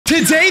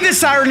Today, the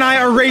Siren and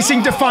I are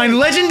racing to find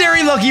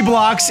legendary lucky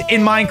blocks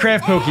in Minecraft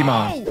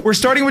Pokemon. We're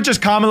starting with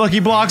just common lucky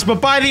blocks, but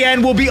by the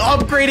end, we'll be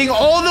upgrading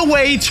all the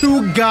way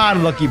to God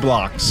lucky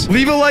blocks.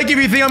 Leave a like if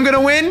you think I'm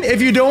gonna win.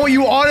 If you don't,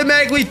 you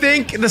automatically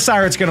think the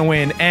Siren's gonna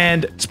win.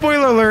 And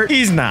spoiler alert,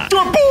 he's not.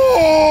 Good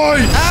boy!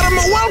 Adam,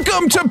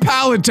 welcome to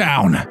Pallet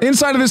Town.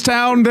 Inside of this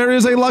town, there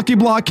is a lucky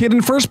block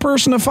hidden. First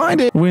person to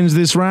find it wins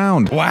this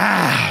round.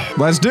 Wow.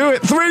 Let's do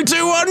it. 3,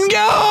 2, 1,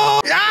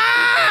 go!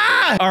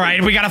 Ah! All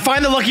right, we gotta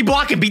find the lucky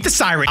block and beat the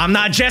Siren. I'm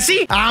not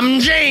Jesse, I'm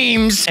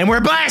James, and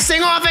we're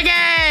blasting off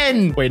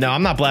again. Wait, no,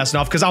 I'm not blasting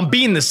off because I'm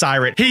beating the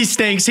Siren. He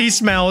stinks, he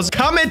smells.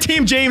 Comment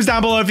Team James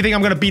down below if you think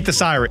I'm gonna beat the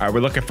Siren. All right,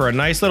 we're looking for a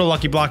nice little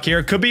lucky block here.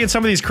 It could be in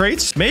some of these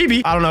crates,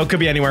 maybe. I don't know, it could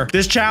be anywhere.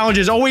 This challenge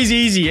is always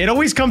easy. It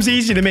always comes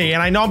easy to me,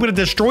 and I know I'm gonna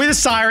destroy the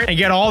Siren and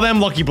get all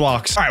them lucky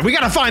blocks. All right, we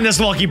gotta find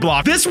this lucky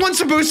block. This one's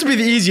supposed to be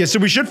the easiest, so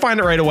we should find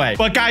it right away.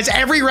 But guys,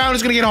 every round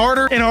is gonna get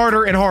harder and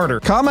harder and harder.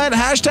 Comment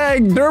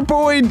hashtag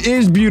Dirtboy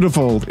is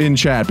beautiful in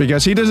chat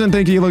because he doesn't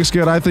think he looks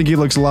good. I think he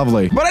looks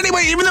lovely. But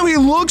anyway, even though he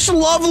looks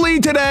lovely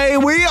today,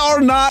 we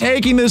are not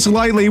taking this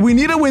lightly. We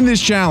need to win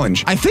this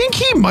challenge. I think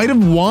he might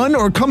have won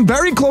or come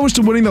very close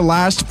to winning the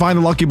last Find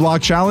the Lucky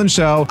Block challenge,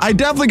 so I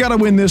definitely gotta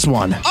win this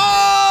one.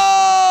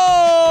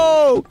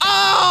 Oh!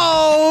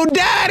 Oh!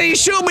 Daddy,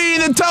 shoot me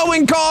in the toe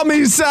and call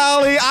me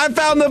Sally. I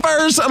found the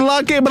first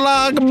lucky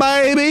block,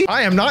 baby.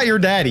 I am not your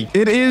daddy.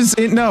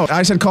 No,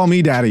 I said call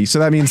me daddy, so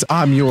that means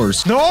I'm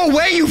yours. No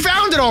way, you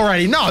found it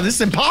already. No, this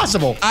is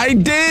impossible. I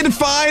did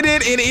find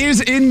it. It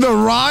is in the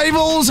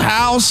rival's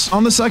house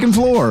on the second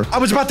floor. I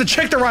was about to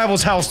check the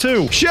rival's house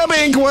too.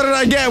 Shabink, what did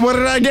I get? What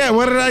did I get?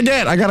 What did I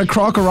get? I got a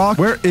Croc-a-Rock.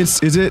 Where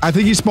is it? I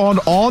think he spawned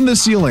on the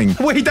ceiling.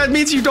 Wait, that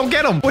means you don't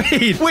get him.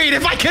 Wait,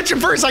 if I catch him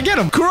first, I get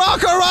him.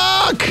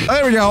 Croc-a-Rock!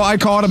 There we go. I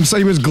caught him, so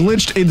he was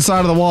glitched inside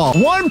of the wall.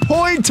 1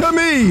 point to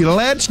me.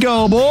 Let's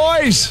go,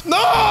 boys. No!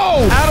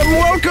 Adam,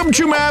 welcome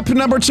to map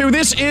number 2.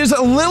 This is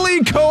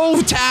Lily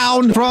Cove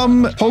Town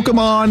from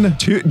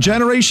Pokemon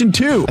Generation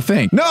 2, I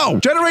think. No,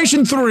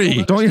 Generation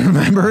 3. Don't you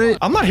remember it?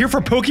 I'm not here for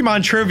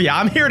Pokemon trivia.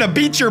 I'm here to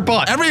beat your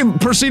butt. Every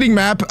preceding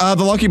map, the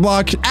lucky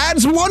block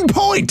adds 1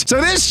 point.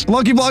 So this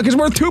lucky block is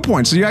worth 2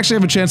 points. So you actually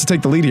have a chance to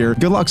take the lead here.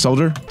 Good luck,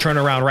 soldier. Turn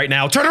around right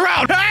now. Turn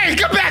around. Hey,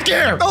 come back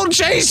here. Don't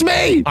chase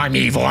me. I'm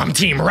evil. I'm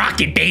Team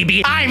Rocket,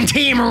 baby. I'm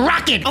Team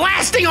Rocket.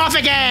 Blasting off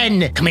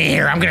again. Come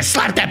here. I'm going to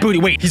slap that booty.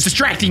 Wait, he's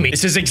distracting me.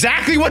 This is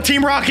exactly what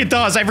Team Rocket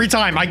does every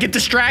time. I get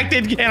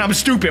distracted and I'm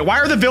stupid. Why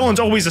are the villains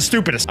always the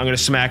stupidest? I'm going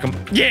to smack him.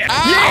 Yeah.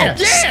 Ow.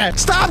 Yeah.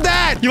 Stop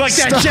that. You like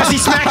that Jesse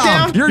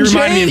smackdown? You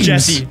remind me of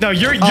Jesse. No,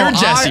 you're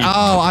Jesse.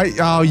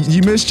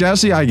 You miss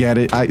Jesse? I get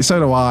it. So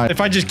do I.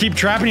 If I just keep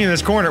trapping you in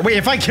this corner. Wait,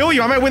 if I kill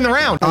you, I might win the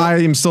round. I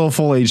am still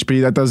full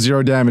HP. That does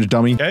 0 damage,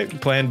 dummy. Okay,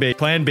 plan B.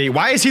 Plan B.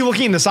 Why is he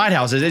looking in the side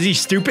houses? Is he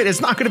stupid?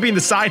 It's not going to be in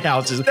the side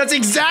houses. That's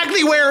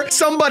exactly where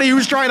somebody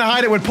who's trying to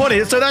hide it would put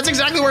it. So that's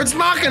exactly where it's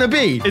not going to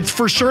be. It's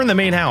for sure in the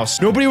main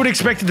house. Nobody would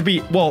expect it to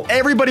be, well,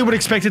 everybody would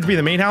expect it to be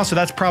the main house. So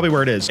that's probably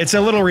where it is. It's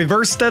a little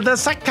reverse to the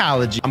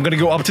psychology. I'm going to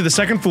go up to the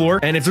second floor.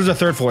 And if there's a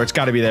third floor, it's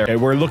got to be there. Okay,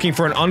 we're looking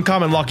for an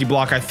uncommon lucky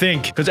block, I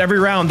think. Because every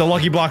round, the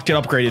lucky blocks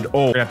get upgraded.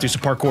 Oh, we're going to have to do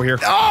some parkour here.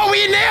 Oh,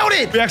 we nailed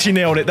it. We actually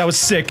nailed it. That was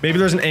sick. Maybe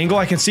there's an angle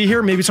I can see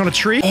here. Maybe it's on a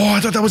tree. Oh, I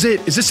thought that was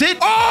it. Is this it?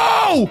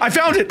 Oh, I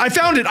found it. I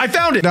found it. I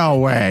found it. No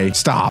way.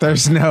 Stop.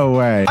 There's no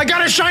way. I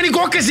got a shiny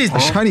Gorkazis. A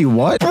shiny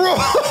what? Bro,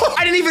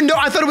 I didn't even know.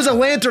 I thought it was a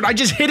lantern. I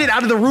just hit it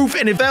out of the roof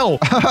and it fell.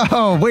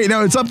 Oh, wait,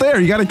 no, it's up there.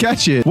 You got to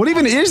catch it. What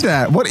even is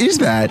that? What is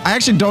that? I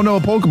actually don't know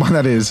what Pokemon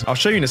that is. I'll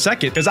show you in a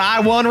second because I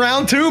won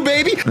round 2,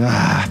 baby.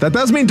 That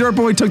does mean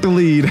Dirtboy took the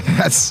lead.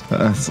 That's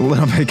a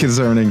little bit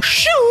concerning.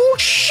 Shoo,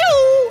 shoo.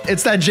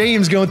 It's that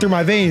James going through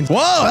my veins. Whoa,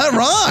 that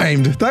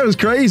rhymed. That was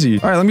crazy.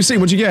 All right, let me see.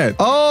 What'd you get?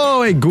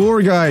 Oh, a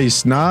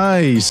Gourgeist.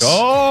 Nice.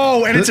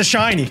 Oh, and it's a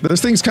shiny.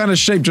 This thing's kind of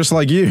shaped just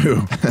like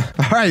you.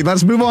 All right,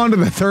 let's move on to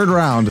the third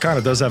round. Kind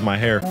of does have my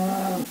hair.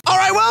 All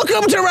right,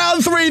 welcome to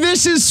round 3.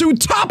 This is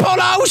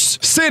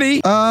Sutapolos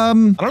City. I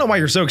don't know why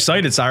you're so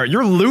excited, Sire.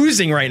 You're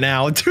losing right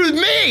now to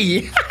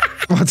me.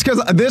 Well, it's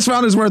because this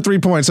round is worth 3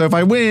 points. So if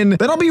I win,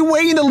 then I'll be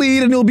way in the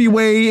lead and you'll be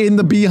way in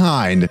the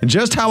behind.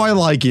 Just how I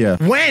like you.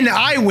 When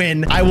I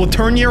win, I will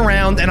turn you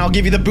around and I'll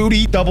give you the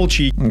booty double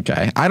cheek.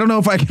 Okay. I don't know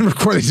if I can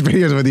record these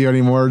videos with you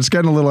anymore. It's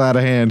getting a little out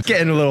of hand.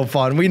 Getting a little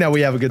fun. We know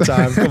we have a good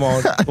time. Come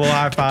on. A little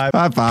high five.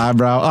 High five,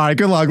 bro. All right,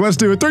 good luck. Let's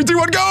do it. 3, 2,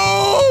 1,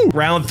 go!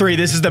 Round 3.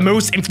 This is the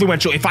most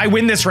influential. If I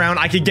win this round,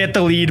 I could get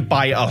the lead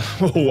by a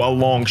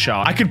long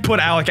shot. I could put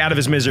Alec out of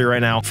his misery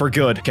right now for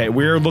good. Okay,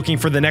 we're looking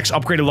for the next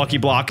upgraded lucky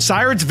block.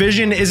 Siren's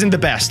vision isn't the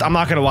best. I'm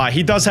not gonna lie.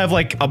 He does have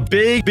like a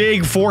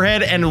big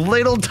forehead and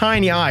little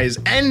tiny eyes.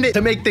 And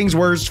to make things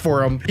worse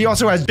for him, he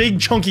also has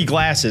big chunky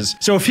glasses.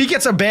 So if he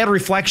gets a bad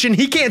reflection,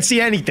 he can't see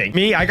anything.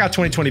 Me, I got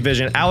 20/20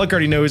 vision. Alec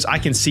already knows I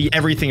can see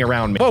everything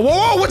around me.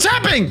 Whoa, what's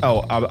happening?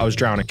 Oh, I was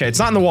drowning. Okay, it's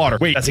not in the water.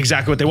 Wait, that's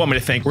exactly what they want me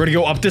to think. We're gonna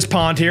go up this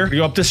pond here. We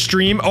go up this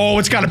stream. Oh,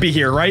 it's gotta be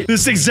here, right?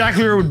 This is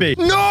exactly where it would be.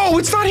 No,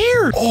 it's not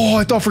here. Oh,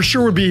 I thought for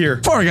sure it would be here.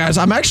 Sorry, guys.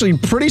 I'm actually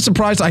pretty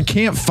surprised I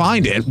can't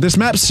find it. This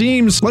map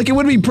seems like it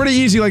would be pretty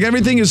easy like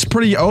everything is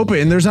pretty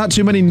open. There's not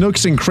too many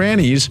nooks and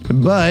crannies,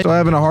 but I'm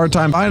having a hard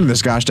time finding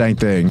this gosh dang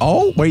thing.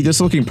 Oh, wait, this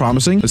is looking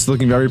promising. It's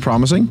looking very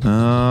promising.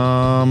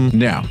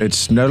 No,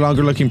 it's no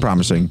longer looking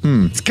promising.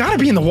 It's gotta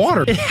be in the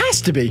water. It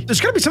has to be.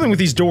 There's gotta be something with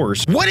these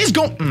doors. What is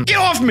going? Get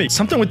off me!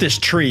 Something with this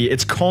tree.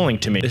 It's calling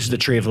to me. This is the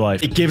tree of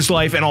life. It gives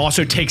life and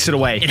also takes it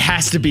away. It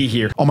has to be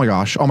here. Oh my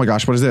gosh. Oh my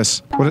gosh. What is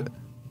this?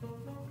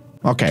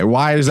 Okay,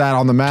 why is that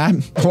on the map?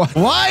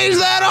 Why is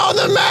that on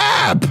the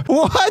map?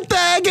 What the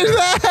heck is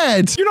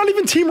that? You're not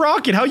even Team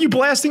Rocket. How are you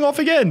blasting off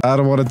again? I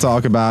don't want to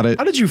talk about it.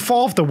 How did you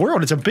fall off the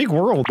world? It's a big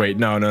world. Wait,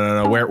 no.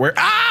 Where?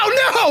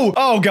 Oh, no!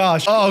 Oh,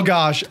 gosh. Oh,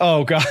 gosh.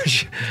 Oh,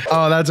 gosh.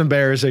 Oh, that's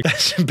embarrassing.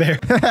 That's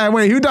embarrassing.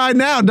 Wait, who died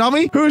now,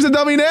 dummy? Who's the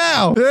dummy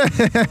now?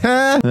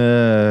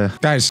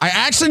 Guys, I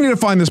actually need to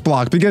find this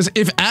block because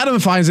if Adam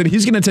finds it,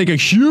 he's going to take a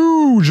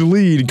huge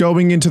lead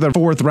going into the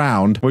 4th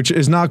round, which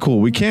is not cool.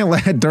 We can't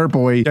let Dirt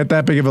Boy get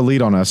that big of a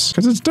lead on us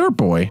because it's Dirt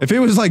Boy. If it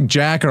was like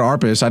Jack or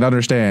Arpus, I'd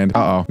understand.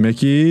 Uh-oh.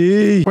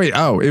 Mickey. Wait,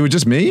 oh, it was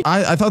just me?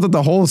 I thought that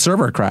the whole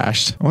server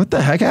crashed. What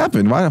the heck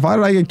happened? Why did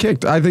I get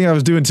kicked? I think I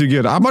was doing too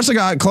good. I must have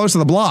got close to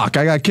the block.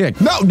 I got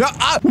kicked. No.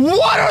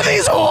 What are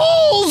these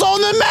holes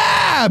on the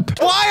map?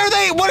 Why are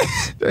they? What?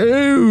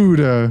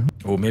 Dude.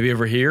 Oh, maybe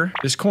over here?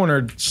 This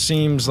corner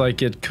seems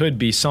like it could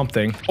be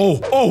something.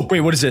 Oh,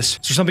 wait, what is this?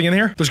 Is there something in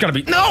here? There's gotta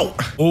be. No!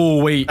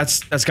 Oh, wait,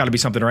 that's gotta be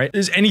something, right?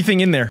 Is anything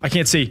in there? I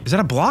can't see. Is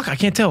that a block? I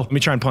can't tell. Let me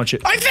try and punch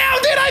it. I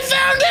found it! I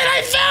found it!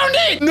 I found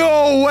it!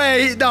 No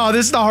way! No,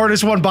 this is the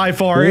hardest one by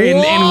far in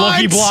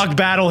Lucky Block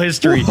battle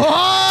history.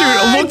 What?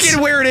 Dude, look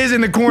at where it is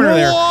in the corner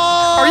there.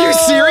 Are you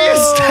serious?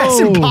 That's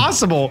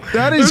impossible.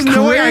 That is There's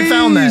no way I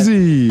found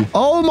that.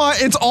 Oh my,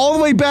 it's all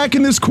the way back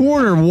in this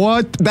corner.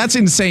 What? That's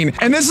insane.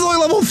 And this is only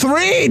level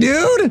 3,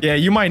 dude. Yeah,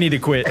 you might need to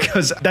quit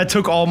because that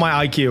took all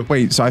my IQ.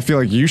 Wait, so I feel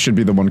like you should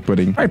be the one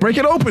quitting. All right, break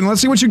it open.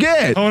 Let's see what you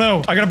get. Oh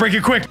no, I gotta break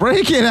it quick.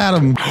 Break it,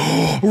 Adam.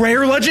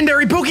 Rare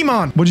legendary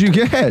Pokemon. What'd you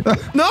get?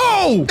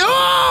 No!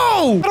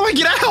 How do I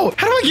get out?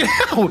 How do I get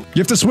out?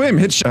 You have to swim.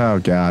 Oh,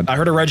 God. I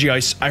heard a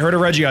Regice.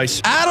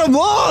 Adam,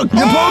 look!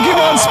 Your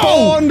Pokemon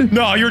spawned!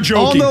 No, you're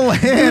joking. On the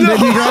land, and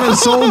you got a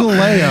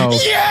Solgaleo.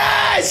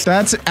 Yes!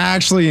 That's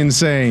actually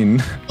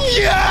insane.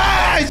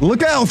 Yes!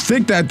 Look how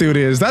thick that dude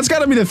is. That's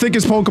gotta be the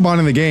thickest Pokemon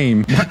in the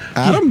game.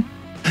 Adam?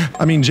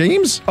 I mean,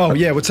 James? Oh,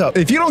 yeah, what's up?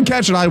 If you don't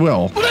catch it, I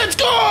will. Let's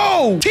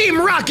go! Team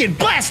Rocket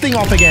blasting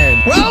off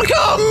again.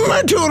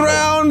 Welcome to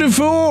round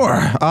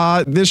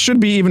 4. This should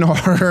be even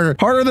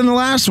harder than the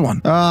last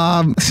one.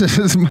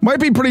 This might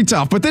be pretty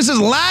tough, but this is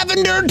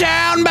Lavender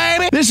Town,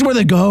 baby. This is where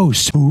the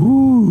ghosts.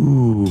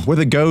 Ooh, where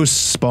the ghosts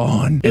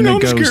spawn. You know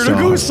I'm scared of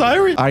ghosts,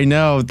 Siren. I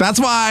know. That's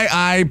why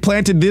I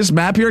planted this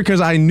map here, because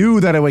I knew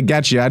that it would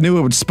get you. I knew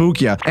it would spook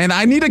you. And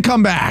I need to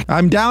come back.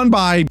 I'm down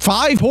by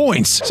 5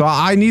 points, so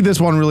I need this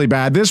one really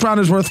bad. This round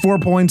is worth 4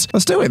 points.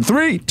 Let's do it.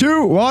 3,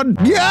 2, 1,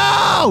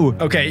 go!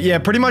 Okay, yeah,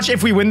 pretty much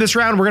if we win this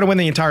round, we're gonna win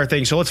the entire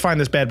thing. So let's find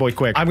this bad boy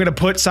quick. I'm gonna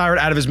put Siren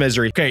out of his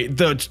misery. Okay,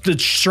 the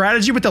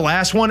strategy with the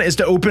last one is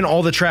to open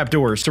all the trap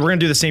doors. So we're gonna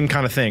do the same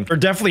kind of thing. We're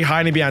definitely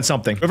hiding behind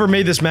something. Whoever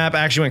made this map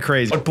actually went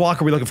crazy. What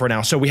block are we looking for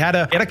now? So we had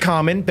a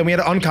common, then we had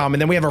an uncommon,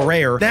 then we have a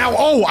rare. Now,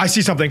 oh, I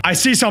see something. I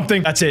see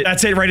something. That's it.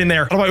 That's it right in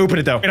there. How do I open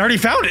it though? And I already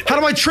found it. How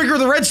do I trigger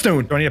the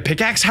redstone? Do I need a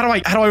pickaxe? How do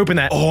I open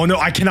that? Oh no,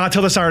 I cannot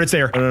tell the Siren it's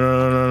there.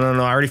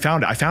 No, I already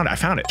found it. I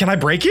found it. Can I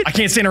break it? I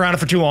can't stand around it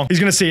for too long. He's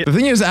gonna see it. The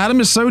thing is,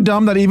 Adam is so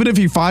dumb that even if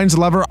he finds the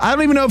lever, I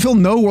don't even know if he'll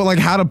know like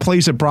how to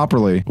place it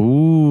properly.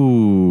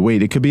 Ooh,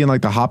 wait, it could be in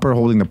like the hopper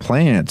holding the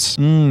plants.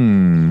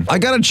 I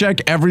gotta check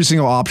every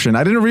single option.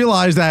 I didn't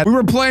realize that we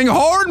were playing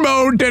hard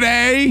mode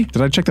today.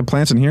 Did I check the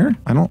plants in here?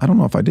 I don't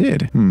know if I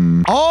did.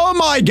 Oh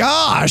my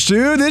gosh,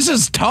 dude, this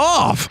is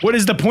tough. What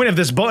is the point of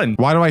this button?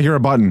 Why do I hear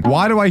a button?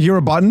 Why do I hear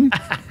a button?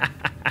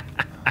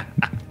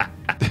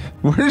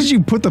 Where did you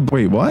put the-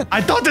 wait, what?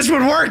 I thought this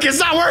would work. It's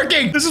not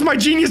working. This is my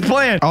genius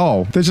plan.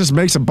 Oh, this just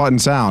makes a button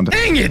sound.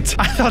 Dang it.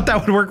 I thought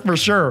that would work for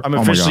sure. I'm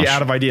officially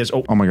out of ideas.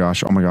 Oh my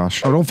gosh. Oh my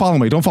gosh. Oh, don't follow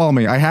me. Don't follow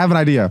me. I have an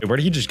idea. Wait, where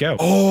did he just go?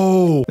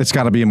 Oh, it's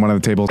gotta be in one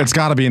of the tables. It's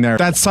gotta be in there.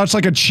 That's such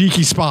like a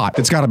cheeky spot.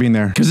 It's gotta be in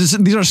there. Because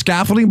these are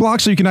scaffolding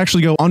blocks so you can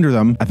actually go under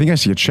them. I think I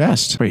see a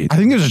chest. Wait, I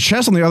think there's a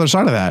chest on the other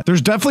side of that.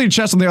 There's definitely a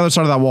chest on the other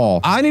side of that wall.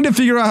 I need to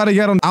figure out how to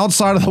get on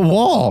outside of the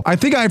wall. I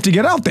think I have to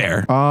get out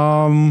there.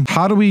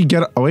 How do we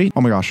get, oh wait,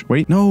 oh my gosh.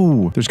 Wait,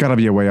 no. There's gotta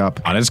be a way up.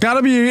 And it's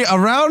gotta be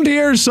around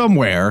here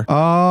somewhere.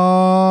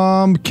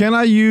 Can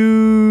I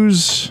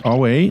use... oh,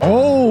 wait.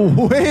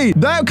 Oh, wait.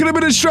 That could have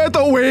been a strength.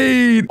 Oh,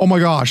 wait. Oh, my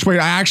gosh. Wait,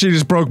 I actually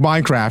just broke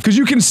Minecraft. Because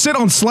you can sit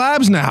on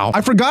slabs now. I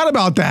forgot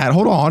about that.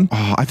 Hold on.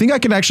 Oh, I think I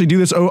can actually do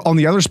this on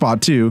the other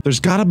spot, too. There's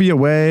gotta be a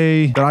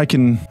way that I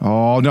can...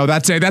 oh, no,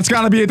 that's it. That's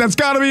gotta be it. That's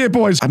gotta be it,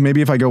 boys.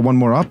 Maybe if I go one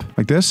more up,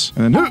 like this,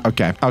 and then...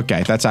 okay.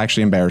 Okay, that's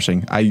actually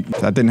embarrassing.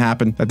 That didn't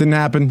happen. That didn't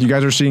happen. You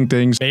guys are seeing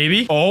things.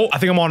 Maybe. Oh, I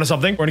think I'm onto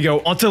something. We're gonna go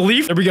onto the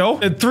leaf. There we go.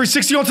 And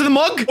 360 onto the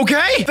mug.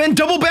 Okay. Then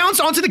double bounce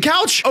onto the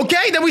couch.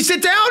 Okay. Then we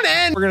sit down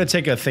and we're gonna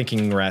take a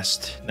thinking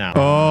rest now.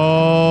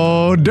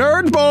 Oh,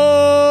 Dirt Boy!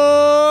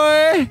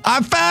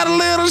 I found a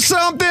little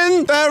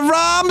something that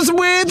rhymes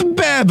with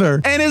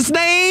beather, and its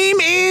name name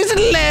is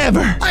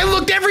Lever. I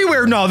looked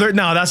everywhere. No,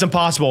 no, that's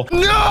impossible.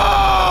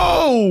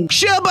 No!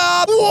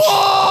 Shabba.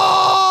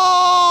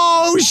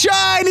 Whoa!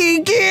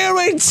 Shiny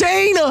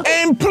Giratina.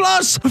 And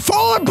plus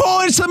 4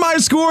 points to my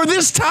score.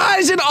 This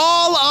ties it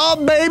all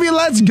up, baby.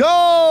 Let's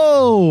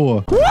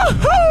go.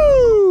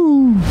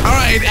 Woohoo! All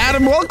right,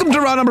 Adam, welcome to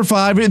round number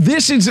 5.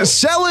 This is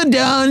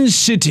Celadon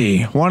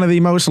City, one of the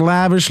most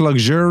lavish,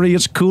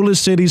 luxurious,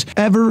 coolest cities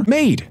ever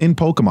made in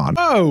Pokemon.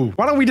 Oh,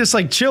 why don't we just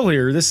like chill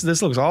here?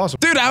 This looks awesome.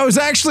 Dude, I was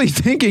actually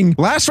thinking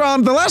the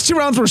last 2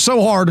 rounds were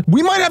so hard,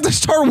 we might have to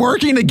start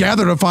working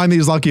together to find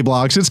these lucky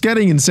blocks. It's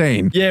getting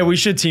insane. Yeah, we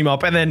should team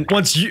up, and then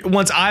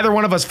once either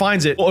one of us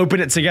finds it, we'll open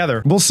it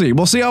together. We'll see.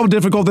 We'll see how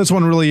difficult this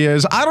one really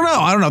is. I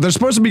don't know. They're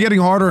supposed to be getting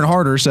harder and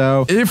harder,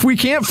 so if we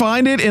can't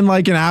find it in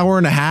like an hour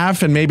and a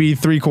half and maybe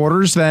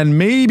 3/4, then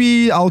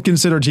maybe I'll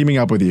consider teaming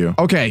up with you.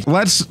 Okay,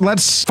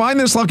 let's find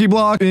this lucky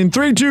block in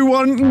 3, 2,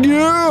 1,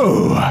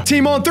 go!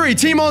 Team on 3,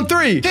 team on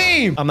 3,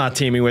 team! I'm not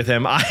teaming with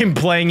him. I'm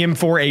playing him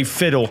for a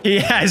fiddle. He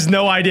has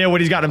no idea what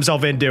he's got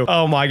himself into.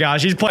 Oh my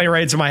gosh, he's playing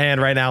right into my hand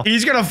right now.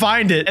 He's gonna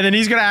find it, and then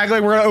he's gonna act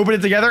like we're gonna open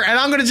it together, and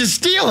I'm gonna just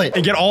steal it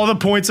and get all the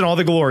points and all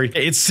the glory.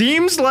 It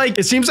seems like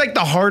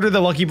the harder the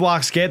lucky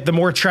blocks get, the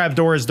more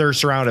trapdoors they're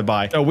surrounded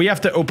by. So we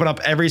have to open up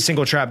every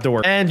single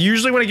trapdoor. And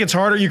usually when it gets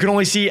harder, you can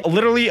only see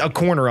literally a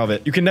corner of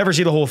it. You can never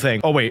see the whole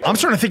thing. Oh wait, I'm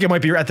starting to think it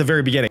might be at the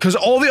very beginning because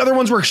all the other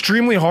ones were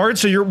extremely hard.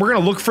 So we're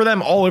gonna look for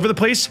them all over the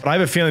place. But I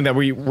have a feeling that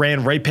we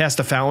ran right past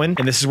the fountain,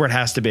 and this is where it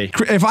has to be.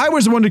 If I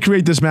was the one to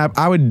create this map,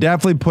 I would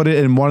definitely put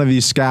it in one of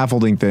these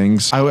scaffolding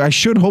things. I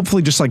should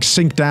hopefully just like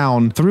sink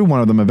down through one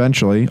of them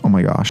eventually. Oh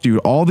my gosh, dude,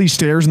 all these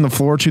stairs in the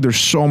floor too. There's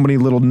so many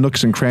little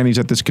nooks and crannies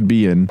that this could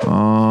be in.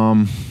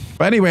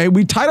 But anyway,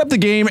 we tied up the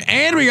game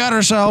and we got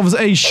ourselves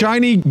a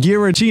shiny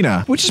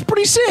Giratina, which is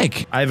pretty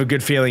sick. I have a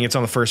good feeling it's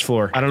on the first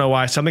floor. I don't know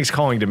why. Something's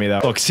calling to me though.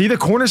 Look, see the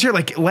corners here?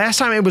 Like last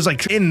time it was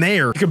like in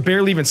there. You could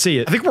barely even see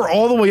it. I think we're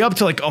all the way up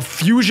to like a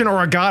fusion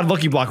or a god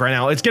lucky block right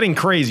now. It's getting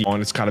crazy. Oh,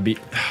 and it's gotta be,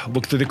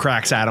 look through the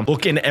cracks, Adam.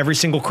 Look in every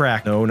single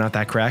crack. No, not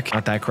that crack.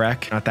 Not that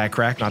crack. Not that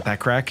crack. Not that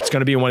crack. It's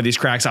gonna be in one of these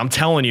cracks. I'm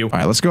telling you. All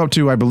right, let's go up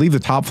to, I believe, the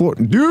top floor.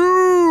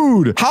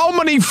 Dude, how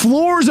many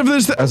floors of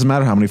this? Doesn't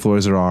matter how many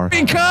floors there are.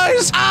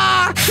 Because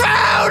I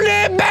found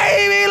it,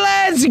 baby.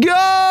 Let's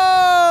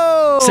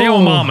go. Say,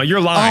 oh, mama,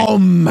 you're lying. Oh,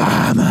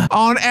 mama.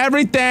 On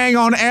everything,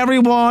 on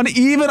everyone,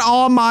 even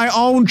on my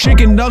own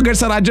chicken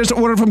nuggets that I just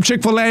ordered from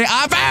Chick-fil-A,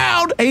 I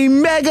found a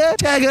mega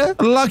tega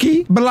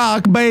lucky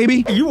block,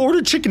 baby. You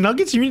ordered chicken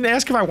nuggets? You didn't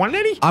ask if I wanted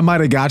any? I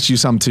might have got you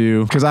some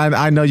too, because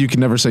I know you can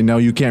never say no.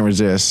 You can't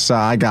resist. So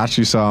I got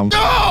you some.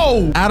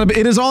 No! Adam,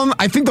 it is on,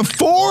 I think, the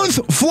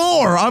 4th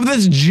floor of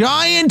this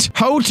giant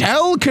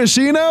hotel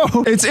casino.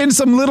 It's in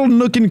some little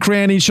nook and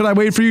cranny. Should I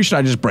wait for you? Should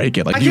I just break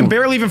it? Like, I can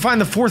barely even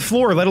find the 4th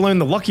floor, let alone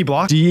the lucky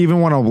block. Do you even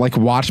want to like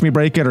watch me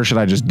break it, or should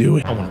I just do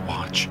it? I want to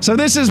watch. So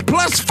this is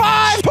plus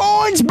 5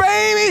 points,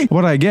 baby.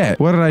 What did I get?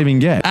 What did I even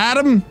get?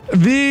 Adam,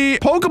 the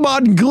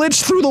Pokemon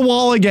glitched through the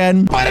wall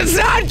again. But it's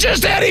not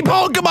just any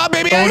Pokemon,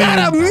 baby. I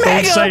got a mega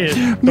Don't say it.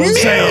 Don't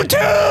say it.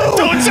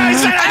 Don't say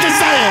it.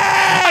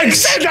 I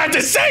said not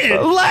to say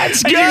it.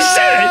 Let's go. You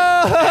said it.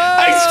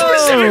 I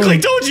specifically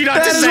told you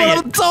not to say it. That is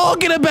what I'm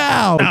talking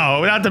about.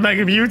 No, not the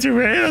Mega Mewtwo,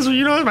 man. That's what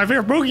you know is my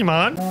favorite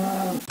Pokemon.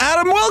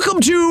 Adam,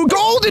 welcome to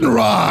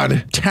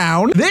Goldenrod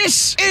Town.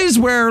 This is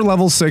where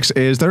level 6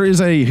 is. There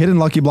is a hidden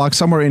lucky block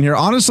somewhere in here.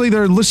 Honestly,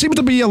 there seems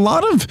to be a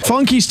lot of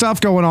funky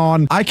stuff going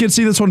on. I could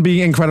see this one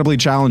being incredibly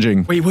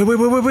challenging. Wait.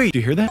 Do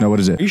you hear that? No, what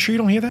is it? Are you sure you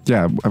don't hear that?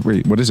 Yeah,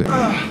 wait, what is it?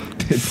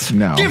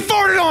 No. Get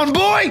farted on,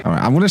 boy! All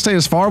right, I'm gonna stay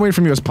as far away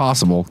from you as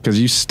possible because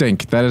you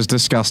stink. That is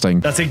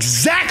disgusting. That's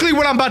exactly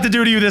what I'm about to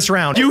do to you this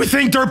round. You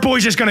think Dirt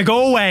Boy's just gonna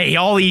go away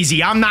all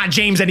easy. I'm not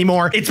James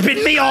anymore. It's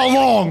been me all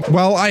along.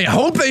 Well, I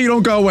hope that you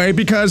don't go away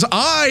because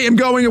I am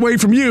going away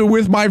from you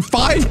with my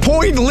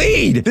 5-point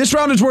lead. This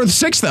round is worth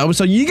 6 though,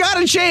 so you got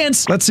a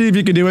chance. Let's see if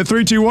you can do it.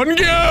 3, 2, 1,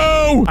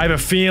 go! I have a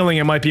feeling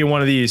it might be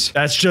one of these.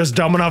 That's just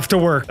dumb enough to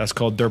work. That's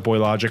called Dirt Boy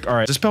logic. All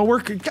right, does this bell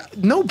work?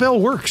 No bell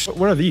works.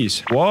 What are these?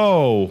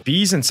 Whoa,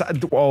 bees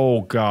inside.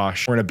 Oh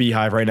gosh, we're in a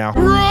beehive right now.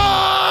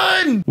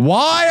 Run!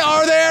 Why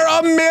are there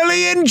a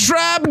million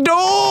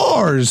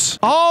trapdoors?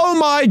 Oh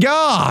my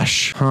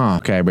gosh. Huh.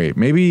 Okay, wait.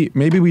 Maybe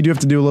we do have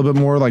to do a little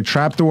bit more like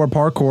trapdoor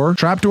parkour.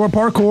 Trapdoor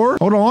parkour.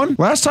 Hold on.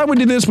 Last time we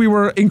did this, we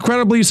were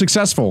incredibly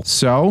successful.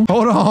 So,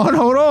 hold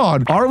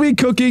on. Are we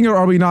cooking or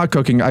are we not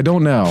cooking? I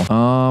don't know.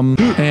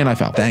 And I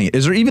fell. Dang it.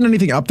 Is there even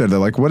anything up there though?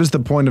 Like, what is the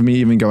point of me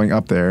even going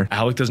up there?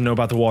 Alec doesn't know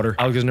about the water.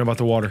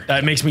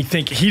 That makes me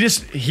think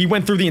he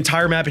went through the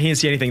entire map and he didn't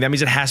see anything. That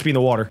means it has to be in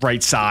the water.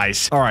 Right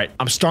size. All right.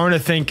 I'm starting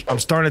to think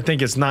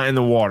it's not in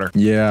the water.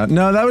 Yeah.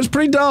 No, that was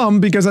pretty dumb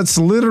because that's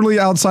literally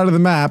outside of the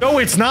map. No,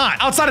 it's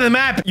not. Outside of the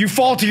map, you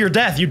fall to your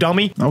death, you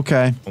dummy.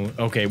 Okay.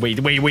 Okay,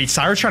 wait.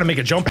 Cyrus trying to make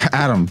a jump.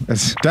 Adam,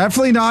 it's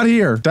definitely not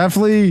here.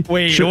 Definitely.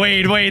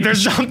 Wait.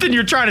 There's something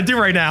you're trying to do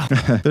right now.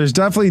 There's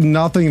definitely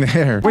nothing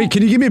there. Wait,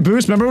 can you give me a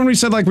boost? Remember when we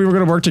said like we were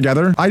going to work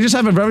together? I just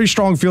have a very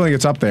strong feeling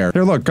it's up there.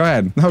 Here, look, go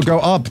ahead. No, go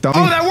up. Dummy.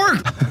 Oh, that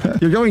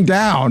worked. You're going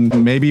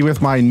down. Maybe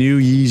with my new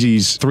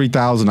Yeezys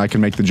 3000, I can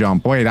can make the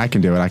jump. Wait, I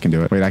can do it. I can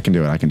do it. Wait, I can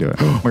do it. I can do it.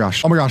 Oh my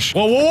gosh. Oh my gosh.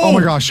 Whoa, whoa, whoa. Oh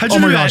my gosh. How'd Oh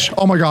you my do gosh. that?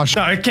 Oh my gosh.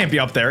 No, it can't be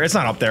up there. It's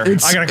not up there.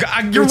 It's,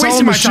 you're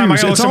wasting my time. I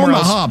gotta look It's somewhere on the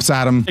else. hops,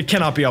 Adam. It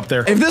cannot be up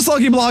there. If this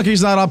lucky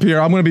blocky's not up here,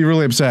 I'm gonna be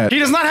really upset. He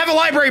does not have a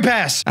library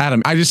pass.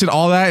 Adam, I just did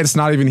all that. It's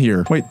not even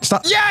here. Wait,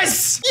 stop.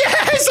 Yes!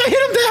 Yes! I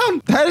hit him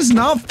down! That is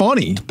not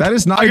funny. That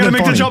is not I gotta even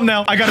make funny. the jump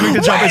now. I gotta make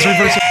the jump. It's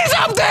reverse. It is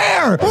up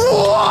there!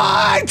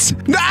 What?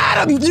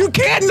 Adam, you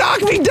can't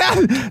knock me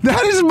down.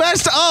 That is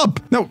messed up.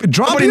 No,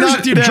 drop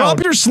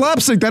your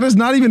slapstick. That is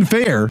not even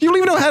fair. You don't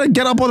even know how to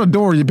get up on a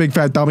door, you big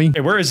fat dummy.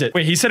 Hey, where is it?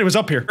 Wait, he said it was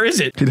up here. Where is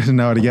it? He doesn't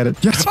know how to get it.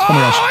 Yes. Oh, Oh my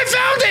gosh. I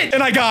found it!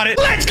 And I got it.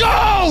 Let's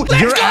go! Let's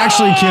You're go!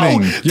 actually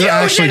kidding. You're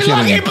actually kidding.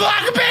 Lucky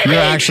block, baby! You're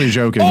actually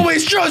joking.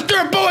 Always trust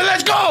dirt boy.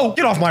 Let's go!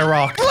 Get off my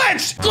rock.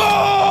 Let's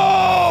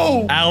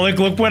go! Alec,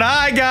 look what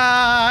I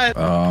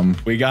got.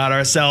 We got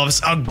ourselves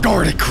a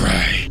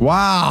Gardencray.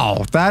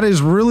 Wow, that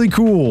is really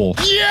cool.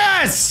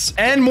 Yes!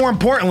 And more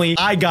importantly,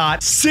 I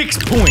got 6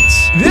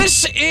 points.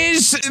 This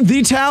is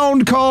the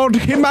town called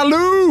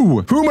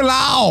Himalu.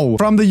 Humalau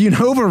from the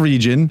Unova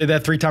region. Did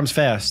that 3 times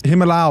fast.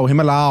 Himalau,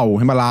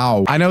 Himalau,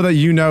 Himalau. I know that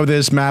you know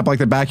this map like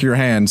the back of your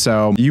hand,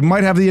 so you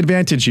might have the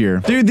advantage here.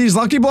 Dude, these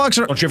lucky blocks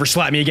are— Don't you ever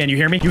slap me again. You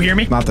hear me? You hear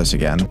me? Not this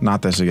again.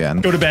 Not this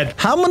again. Go to bed.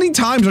 How many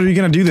times are you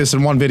gonna do this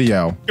in one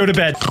video? Go to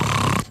bed.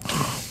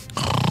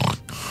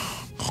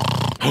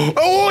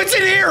 Oh, it's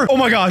in here! Oh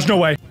my gosh, no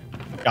way.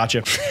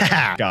 Gotcha.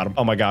 Got him.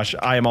 Oh my gosh.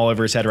 I am all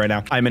over his head right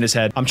now. I'm in his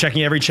head. I'm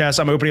checking every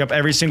chest. I'm opening up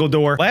every single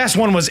door. Last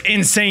one was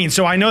insane.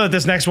 So I know that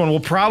this next one will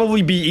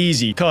probably be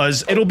easy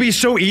because it'll be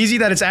so easy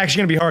that it's actually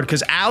gonna be hard.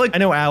 Because Alec, I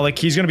know Alec,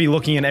 he's gonna be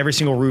looking in every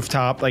single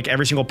rooftop, like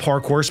every single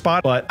parkour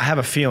spot. But I have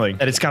a feeling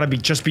that it's gotta be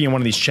just be in one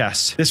of these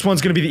chests. This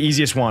one's gonna be the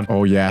easiest one.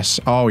 Oh yes.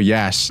 Oh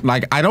yes.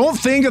 Like, I don't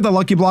think that the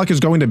lucky block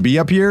is going to be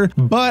up here,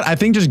 but I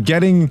think just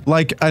getting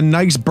like a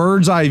nice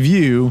bird's eye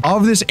view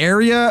of this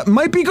area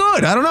might be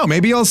good. I don't know.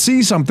 Maybe I'll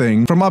see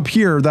something from up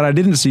here that I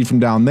didn't see from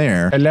down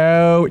there.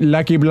 Hello,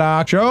 lucky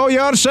block. Show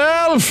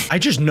yourself. I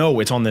just know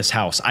it's on this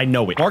house. I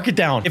know it. Mark it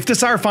down. If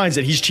Desire finds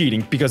it, he's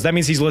cheating because that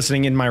means he's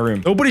listening in my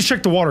room. Nobody's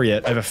checked the water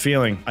yet. I have a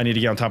feeling I need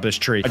to get on top of this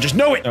tree. I just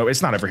know it. No,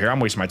 it's not over here.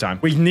 I'm wasting my time.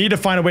 We need to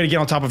find a way to get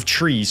on top of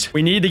trees.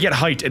 We need to get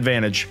height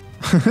advantage.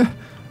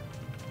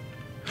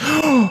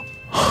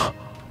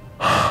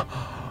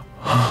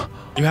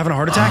 You having a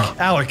heart attack?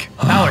 Alec,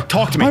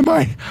 talk to me. I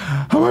might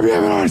be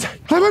having a heart attack.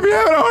 I might be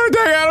having a heart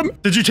attack, Adam.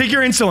 Did you take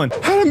your insulin?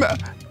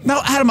 No,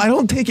 Adam, I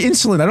don't take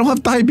insulin. I don't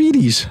have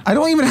diabetes. I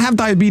don't even have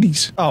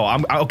diabetes. Oh,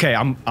 I'm okay.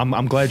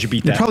 I'm glad you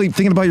beat You're that. probably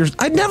thinking about yours.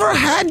 I never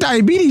had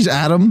diabetes,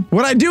 Adam.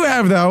 What I do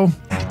have, though,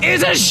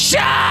 is a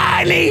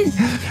shiny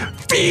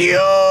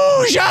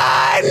fusion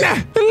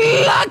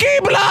lucky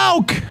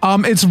block.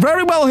 It's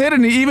very well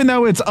hidden, even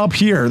though it's up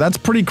here. That's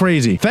pretty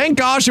crazy. Thank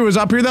gosh it was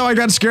up here, though. I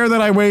got scared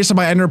that I wasted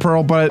my ender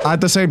pearl, but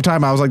at the same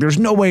time, I was like, there's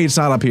no way it's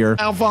not up here.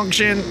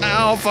 Malfunction,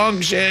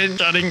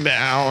 shutting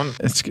down.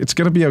 It's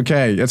gonna be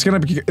okay. It's gonna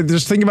be,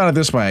 just think about it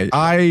this way.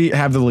 I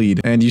have the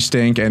lead, and you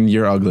stink, and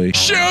you're ugly.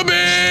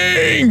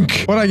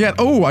 Shabink! What'd I get?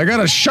 Oh, I got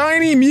a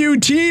shiny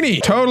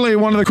Mutini. Totally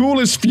one of the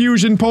coolest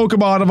fusion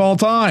Pokemon of all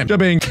time.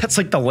 Shabink. That's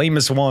like the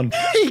lamest one.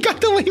 He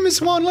got the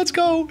lamest one. Let's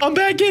go. I'm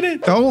back in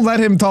it. Don't let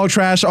him talk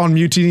trash on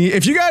Mutini.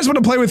 If you guys want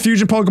to play with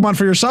fusion Pokemon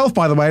for yourself,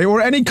 by the way,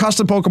 or any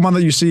custom Pokemon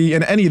that you see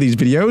in any of these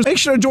videos, make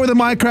sure to join the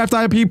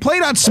Minecraft IP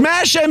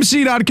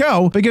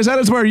play.smashmc.co because that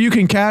is where you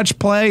can catch,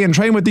 play, and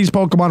train with these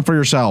Pokemon for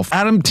yourself.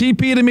 Adam,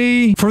 TP to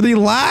me for the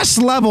last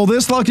level.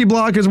 This lucky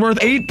block is worth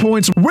 8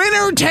 points.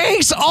 Winner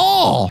takes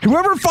all.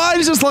 Whoever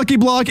finds this lucky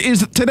block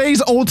is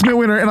today's ultimate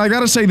winner. And I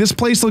gotta say, this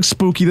place looks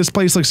spooky. This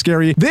place looks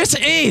scary. This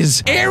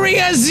is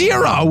Area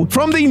 0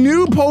 from the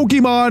new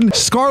Pokemon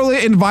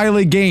Scarlet and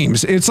Violet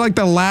games. It's like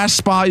the last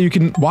spot you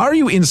can— Why are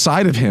you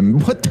inside of him?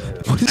 What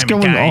is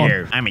going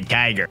on? I'm a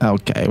tiger.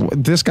 Okay,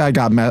 this guy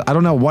got messed. I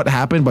don't know what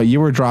happened, but you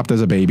were dropped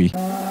as a baby.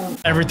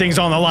 Everything's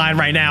on the line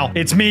right now.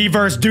 It's me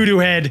versus Doo-Doo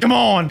Head. Come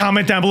on.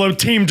 Comment down below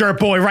Team Dirt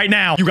Boy right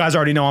now. You guys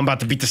already know I'm about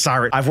to beat the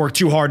Siret. I've worked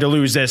too hard to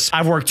lose this.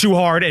 I've worked too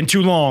hard and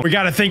too long. We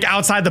gotta think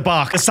outside the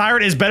box. The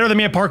Siret is better than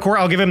me at parkour.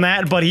 I'll give him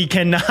that, but he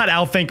cannot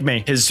outthink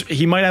me.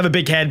 He might have a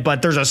big head,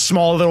 but there's a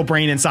small little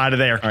brain inside of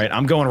there. All right,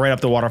 I'm going right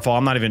up the waterfall.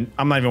 I'm not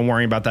even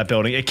worrying about that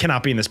building. It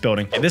cannot be in this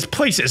building. This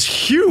place is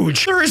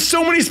huge. There is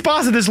so many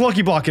spots that this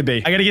lucky block could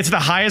be. I gotta get to the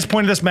highest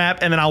point of this map,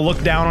 and then I'll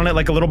look down on it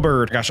like a little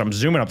bird. Gosh, I'm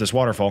zooming up this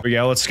waterfall. Here we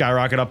go. Let's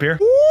skyrocket up here.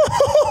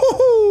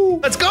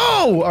 Let's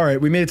go! All right,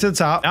 we made it to the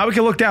top. Now we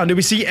can look down. Did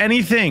we see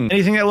anything?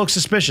 Anything that looks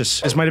suspicious?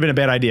 This might have been a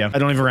bad idea. I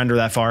don't even render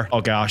that far. Oh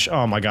gosh.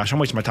 Oh my gosh. I'm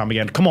wasting my time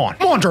again. Come on.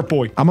 Come on, Dirt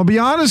Boy. I'm gonna be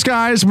honest,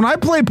 guys. When I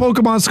played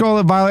Pokemon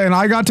Scarlet Violet and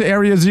I got to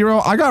Area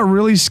 0, I got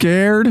really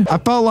scared. I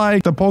felt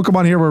like the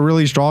Pokemon here were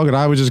really strong and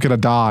I was just gonna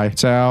die.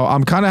 So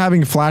I'm kind of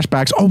having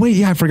flashbacks. Oh wait,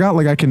 yeah, I forgot.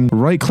 Like I can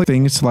right-click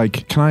things.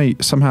 Like, can I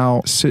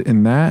somehow sit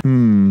in that?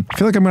 I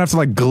feel like I'm gonna have to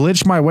like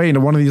glitch my way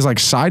into one of these like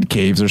side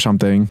caves or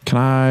something. Can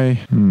I?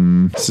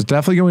 This is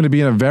definitely going to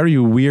be in a very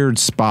very weird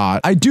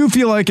spot. I do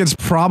feel like it's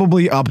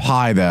probably up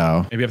high,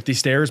 though. Maybe up these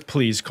stairs?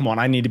 Please, come on.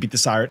 I need to beat the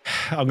siren.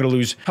 I'm gonna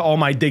lose all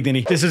my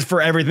dignity. This is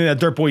for everything that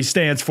Dirt Boy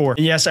stands for.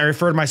 And yes, I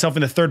refer to myself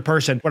in the third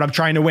person when I'm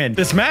trying to win.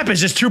 This map is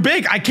just too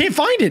big. I can't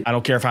find it. I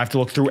don't care if I have to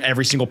look through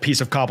every single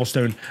piece of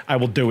cobblestone. I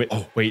will do it.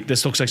 Oh, wait.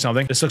 This looks like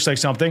something. This looks like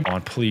something. Come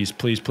on, please,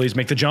 please, please.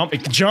 Make the jump.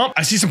 Make the jump.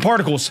 I see some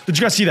particles. Did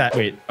you guys see that?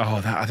 Wait.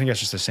 Oh, I think that's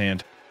just the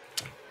sand.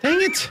 Dang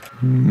it.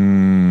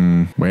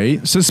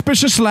 Wait.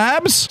 Suspicious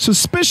slabs?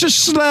 Suspicious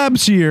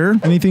slabs here.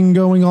 Anything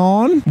going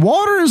on?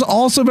 Water is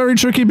also very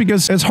tricky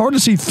because it's hard to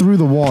see through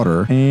the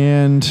water.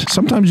 And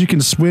sometimes you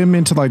can swim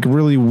into like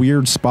really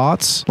weird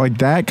spots like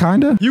that,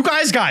 kind of. You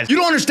guys, you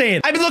don't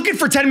understand. I've been looking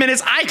for 10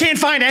 minutes. I can't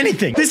find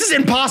anything. This is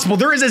impossible.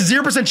 There is a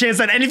 0% chance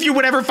that any of you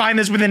would ever find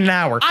this within an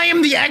hour. I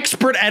am the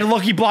expert at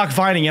Lucky Block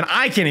finding, and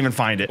I can't even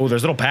find it. Oh,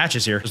 there's little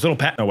patches here. There's little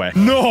no way.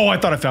 No, I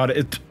thought I found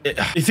it.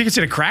 You think it's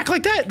gonna crack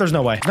like that? There's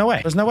no way. No way.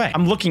 There's no way.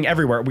 I'm looking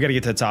everywhere. We gotta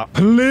get to the top.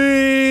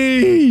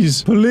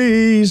 Please,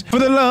 please, for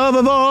the love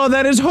of all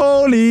that is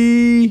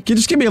holy. Can you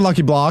just give me a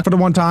lucky block for the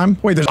one time?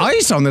 Wait, there's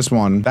ice on this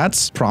one.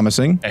 That's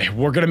promising. Hey,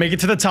 we're gonna make it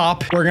to the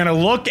top. We're gonna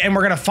look and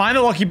we're gonna find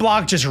the lucky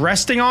block just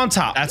resting on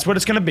top. That's what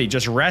it's gonna be.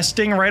 Just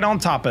resting right on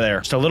top of there.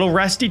 Just a little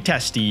resty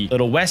testy.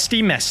 Little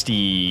westy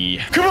mesty.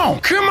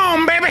 Come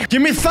on, baby.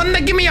 Give me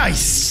thunder, give me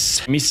ice.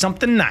 Give me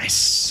something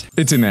nice.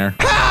 It's in there.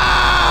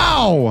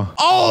 How?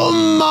 Oh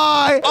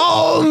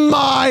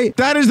my.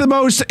 That is the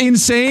most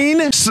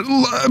insane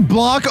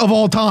block of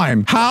all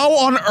time. How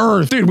on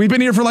earth? Dude, we've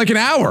been here for like an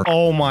hour.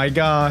 Oh my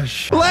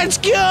gosh. Let's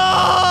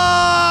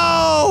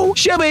go!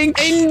 Shoving,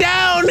 and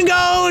down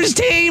goes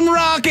Team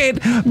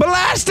Rocket,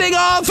 blasting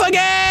off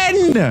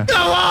again!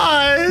 Come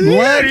on!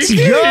 Let's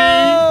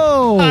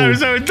go! I'm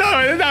so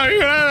done. I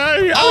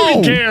don't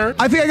even care.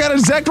 I think I got a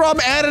Zekrom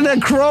and a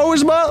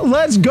Crozma.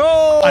 Let's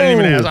go! I didn't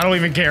even ask. I don't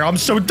even care. I'm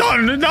so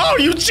done. No,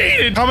 you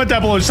cheated. Comment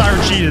down below.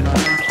 Siren cheated.